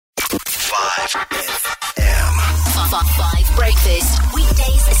Breakfast,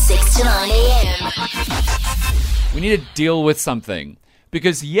 weekdays 6 to 9 a.m. We need to deal with something.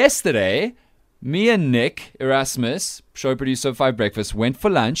 Because yesterday, me and Nick Erasmus, show producer of 5 Breakfast, went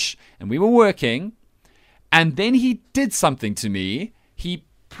for lunch and we were working. And then he did something to me. He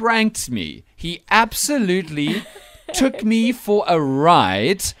pranked me. He absolutely took me for a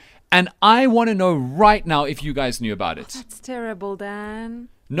ride. And I want to know right now if you guys knew about it. That's terrible, Dan.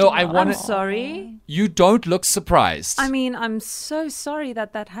 No, I want I'm to... sorry. You don't look surprised. I mean, I'm so sorry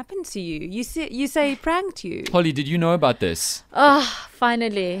that happened to you. You say he pranked you. Holly, did you know about this?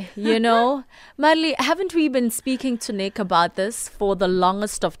 Finally, Marley, haven't we been speaking to Nick about this for the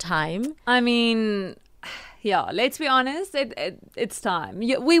longest of time? I mean, yeah, let's be honest. It's time.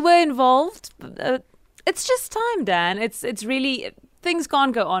 We were involved. It's just time, Dan. It's really... Things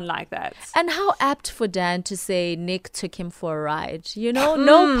can't go on like that. And how apt for Dan to say Nick took him for a ride.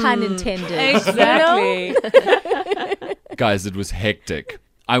 No pun intended. Exactly. Guys, it was hectic.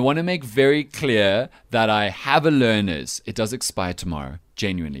 I want to make very clear that I have a learners. It does expire tomorrow,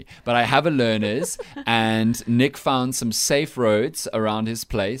 genuinely. But I have a learners, and Nick found some safe roads around his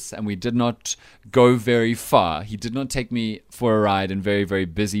place, and we did not go very far. He did not take me for a ride in very, very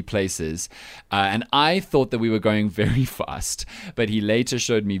busy places. And I thought that we were going very fast, but he later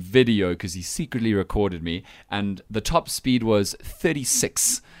showed me video because he secretly recorded me, and the top speed was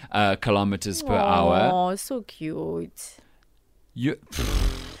 36 kilometers per hour. Oh, so cute.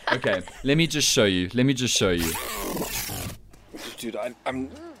 Okay, let me just show you. Dude, I'm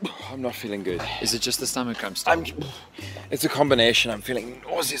not feeling good. Is it just the stomach cramps? It's a combination. I'm feeling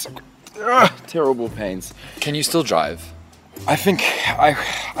nauseous. Terrible pains. Can you still drive? I think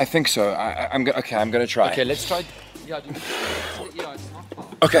so. I'm gonna try. Okay, let's try. Yeah, dude. Yeah, it's not far.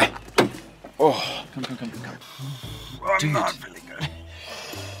 Okay. Oh, Come. I'm not feeling good.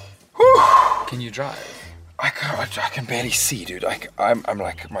 Can you drive? I can barely see, dude. I'm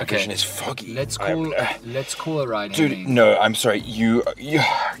like my vision is foggy. Let's call a ride. Dude, Henry. no, I'm sorry. You're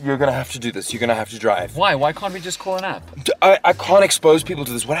gonna have to do this. You're gonna have to drive. Why? Why can't we just call an app? I can't expose people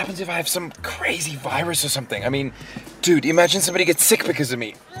to this. What happens if I have some crazy virus or something? I mean, dude, imagine somebody gets sick because of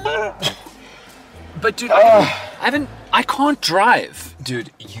me. But dude, I can't drive.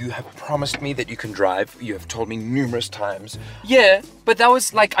 Dude, you have promised me that you can drive. You have told me numerous times. Yeah, but that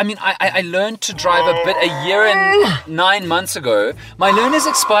was like, I learned to drive a bit a year and 9 months ago. My learners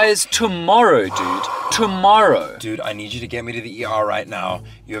expires tomorrow, dude. Tomorrow. Dude, I need you to get me to the ER right now.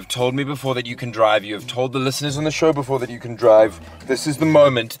 You have told me before that you can drive. You have told the listeners on the show before that you can drive. This is the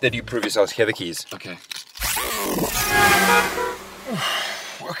moment that you prove yourselves. Here are the keys. Okay.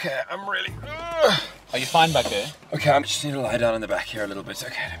 Okay, I'm really... Are you fine back there? Okay, I just need to lie down in the back here a little bit.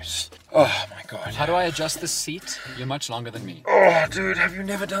 Okay, let me just... Oh, my God. How do I adjust the seat? You're much longer than me. Oh, dude, have you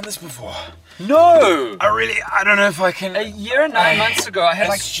never done this before? No! I don't know if I can... A year and 9 months ago, I had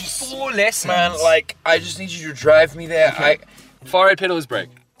like It's just- 4 lessons. Man, like, I just need you to drive me there. Okay. Forward pedal is brake.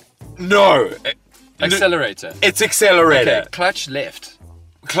 No! Accelerator. It's accelerator. Okay, clutch left.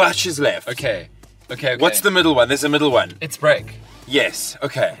 Clutch is left. Okay. What's the middle one? There's a middle one. It's brake. Yes.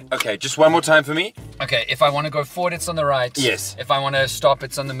 Okay. Just one more time for me. Okay, if I want to go forward, it's on the right. Yes. If I want to stop,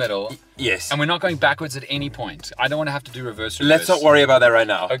 it's on the middle. Yes. And we're not going backwards at any point. I don't want to have to do reverse. Let's not worry about that right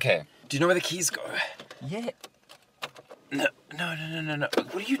now. Okay. Do you know where the keys go? Yeah. No.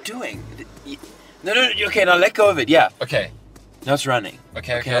 What are you doing? No. Okay, now let go of it. Yeah. Okay. Now it's running.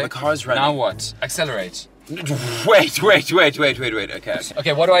 Okay. Now the car's running. Now what? Accelerate. Wait. Okay.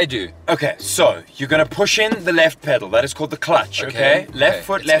 Okay, what do I do? Okay, so you're gonna push in the left pedal. That is called the clutch. Okay. Left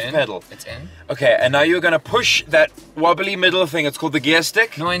foot, It's left in. pedal. It's in. Okay, and now you're gonna push that wobbly middle thing. It's called the gear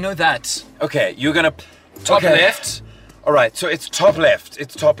stick. No, I know that. Okay, you're gonna Top left. All right, so it's top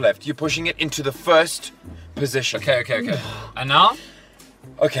left. You're pushing it into the first position. Okay. And now?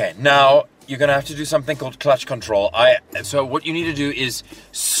 Okay, now you're gonna have to do something called clutch control. So what you need to do is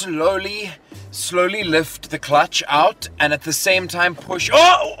slowly lift the clutch out, and at the same time push.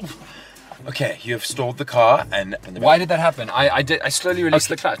 Oh! Okay, you have stalled the car, and Why did that happen? I slowly released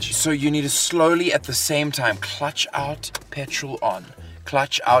the clutch. So you need to slowly at the same time clutch out, petrol on.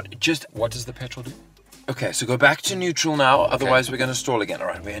 Clutch out. What does the petrol do? Okay, so go back to neutral now. Otherwise, we're gonna stall again. All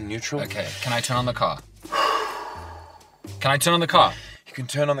right, we're in neutral. Okay. Can I turn on the car? Can I turn on the car? You can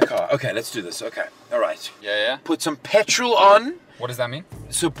turn on the car. Okay, let's do this. Okay, all right. Yeah. Put some petrol on. What does that mean?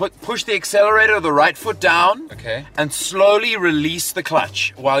 So push the accelerator of the right foot down. Okay. And slowly release the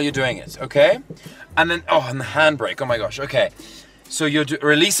clutch while you're doing it. Okay. And then and the handbrake. Oh my gosh. Okay. So you're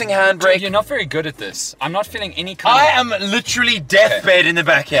releasing handbrake. Dude, you're not very good at this. I'm not feeling any kind I am literally deathbed in the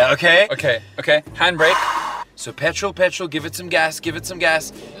back here. Okay. Okay. Handbrake. So petrol. Give it some gas. Give it some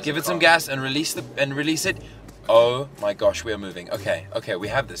gas, and release it. Oh my gosh, we are moving. Okay, we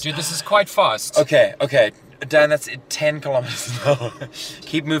have this. Dude, this is quite fast. Okay. Dan, that's 10 kilometers an hour.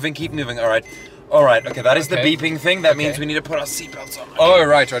 Keep moving. All right, okay, that is the beeping thing. That means we need to put our seatbelts on. Okay. Oh,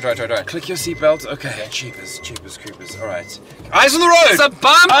 right. Click your seatbelt. Okay. Cheapers, creepers. All right. Eyes on the road! It's a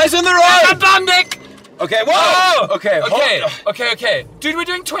bump! Eyes on the road! It's a bump, Nick! Okay, whoa! Okay. Dude, we're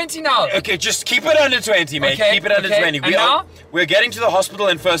doing 20 now. Okay, just keep it under 20, mate. Okay, Keep it under 20. And now? We're getting to the hospital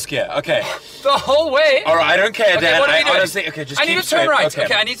in first gear. Okay. The whole way? All right, I don't care, Okay, Dan. what are we I doing? honestly, just I keep need to turn straight. right.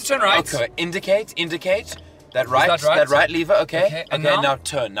 Okay, I need to turn right. Okay, indicate. That right lever, okay. And now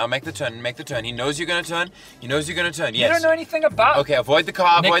turn. Now make the turn. He knows you're gonna turn. Yes. You don't know anything about. Okay, avoid the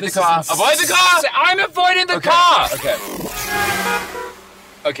car. Nick, Avoid the this car. is Avoid the car. I'm avoiding the car. Okay.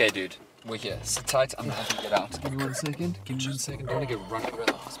 Okay, dude. We're here. Sit tight. I'm gonna have to get out. Give me 1 second. Don't want to get run over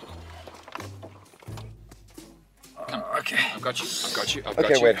the hospital. Okay. I've got you.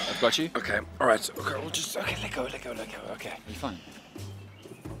 Okay, wait. I've got you. Okay. All right. Okay. We'll just. Okay. Let go. Okay. You're fine.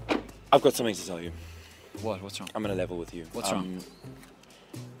 I've got something to tell you. What? What's wrong? I'm gonna level with you. What's wrong?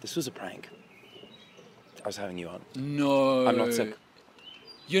 This was a prank. I was having you on. No. I'm not sick.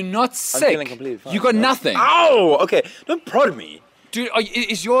 You're not sick. I'm feeling completely fine. You got nothing. Ow! Okay. Don't prod me. Dude,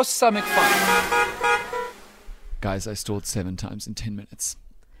 is your stomach fine? Guys, I stalled 7 times in 10 minutes.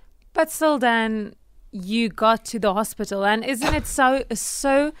 But still, Dan, you got to the hospital, and isn't it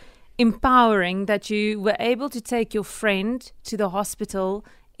so empowering that you were able to take your friend to the hospital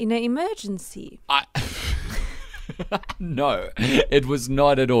in an emergency? No, it was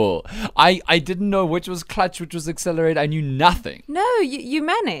not at all. I didn't know which was clutch, which was accelerate. I knew nothing. No, you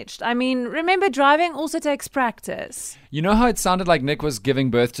managed. I mean, remember, driving also takes practice. You know how it sounded like Nick was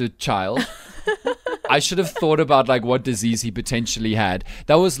giving birth to a child? I should have thought about like what disease he potentially had.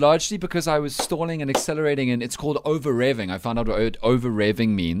 That was largely because I was stalling and accelerating, and it's called over-revving. I found out what over-revving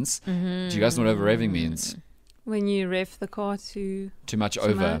means. Mm-hmm. Do you guys know what over-revving means? When you rev the car too much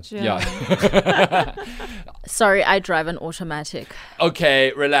over. Yeah. Sorry, I drive an automatic.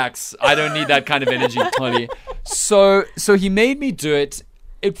 Okay, relax. I don't need that kind of energy, Tolly. So he made me do it.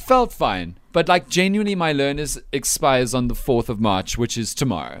 It felt fine. But like genuinely my learners expires on the 4th of March, which is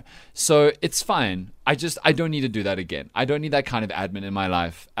tomorrow. So it's fine. I don't need to do that again. I don't need that kind of admin in my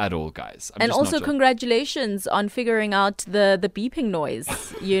life at all, guys. And also congratulations on figuring out the beeping noise,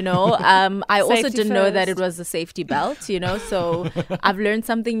 you know. I also didn't know that it was a safety belt, you know, so I've learned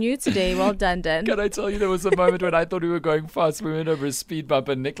something new today. Well done, Dan. Can I tell you, there was a moment when I thought we were going fast. We went over a speed bump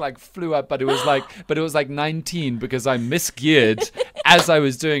and Nick like flew up, but it was like 19 because I misgeared as I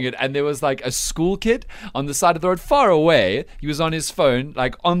was doing it. And there was like a school kid on the side of the road far away. He was on his phone,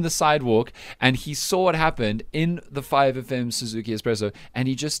 like on the sidewalk, and he saw what happened in the 5FM Suzuki Espresso, and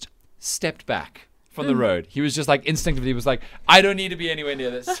he just stepped back from the road. He was just like instinctively was like, I don't need to be anywhere near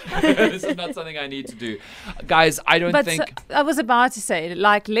this. This is not something I need to do. Guys, I think... I was about to say,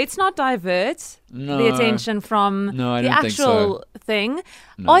 like, let's not divert the attention from the actual thing.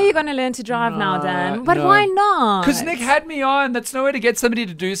 No. Are you going to learn to drive now, Dan? But why not? Because Nick had me on. That's no way to get somebody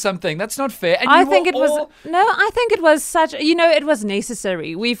to do something. That's not fair. And I think it was such, it was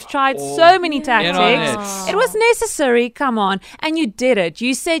necessary. We've tried so many tactics. It was necessary. Come on. And you did it.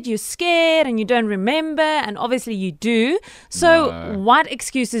 You said you're scared and you don't remember, and obviously you do. So what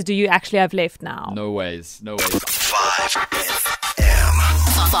excuses do you actually have left now? No ways. 5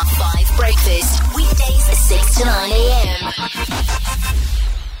 Breakfast, weekdays 6 to 9 a.m.